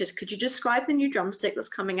audience, which is, could you describe the new drumstick that's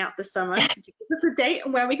coming out this summer? Could you give us a date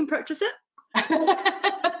and where we can purchase it?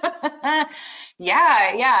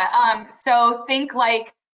 Yeah. So think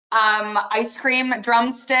like ice cream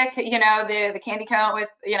drumstick, you know, the candy cone with,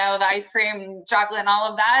 you know, the ice cream, chocolate and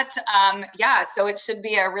all of that. Yeah, so it should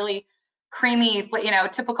be a really creamy, you know,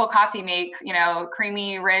 typical coffee make, you know,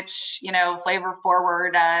 creamy, rich, you know, flavor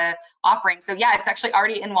forward offering. So yeah, it's actually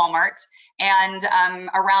already in Walmart, and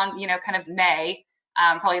around, you know, kind of May,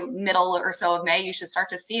 probably middle or so of May, you should start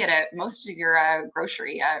to see it at most of your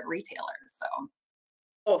grocery retailers. So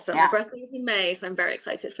awesome. yeah. My birthday is in May, so I'm very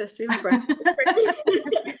excited. First to be my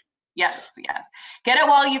birthday. Yes, yes. Get it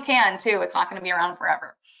while you can too. It's not going to be around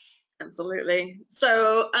forever. Absolutely.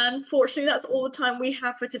 So unfortunately, that's all the time we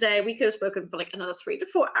have for today. We could have spoken for like another 3 to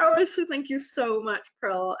 4 hours. So thank you so much,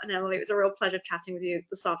 Pearl and Emily. It was a real pleasure chatting with you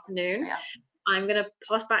this afternoon. Yeah. I'm going to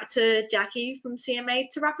pass back to Jackie from CMA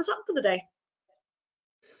to wrap us up for the day.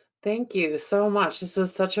 Thank you so much. This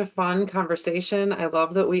was such a fun conversation. I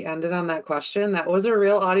love that we ended on that question. That was a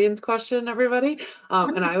real audience question, everybody.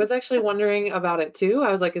 And I was actually wondering about it too.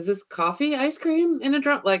 I was like, is this coffee ice cream in a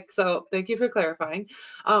drum? Like, so thank you for clarifying.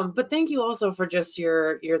 But thank you also for just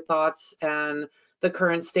your thoughts and the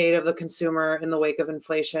current state of the consumer in the wake of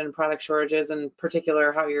inflation, product shortages, and in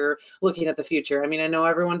particular how you're looking at the future. I mean, I know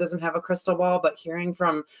everyone doesn't have a crystal ball, but hearing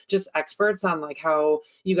from just experts on like how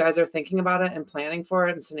you guys are thinking about it and planning for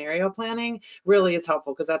it and scenario planning really is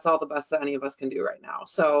helpful, because that's all the best that any of us can do right now.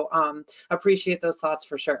 So appreciate those thoughts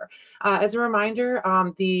for sure. As a reminder,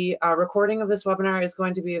 the recording of this webinar is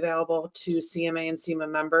going to be available to CMA and CIMA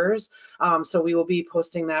members. So we will be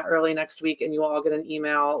posting that early next week, and you will all get an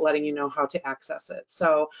email letting you know how to access it.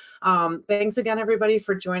 So thanks again, everybody,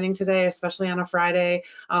 for joining today, especially on a Friday,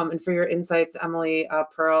 and for your insights, Emily,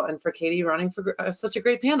 Pearl, and for Katie running for such a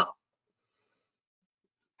great panel.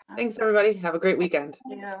 Thanks, everybody. Have a great weekend.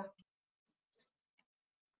 Thank you.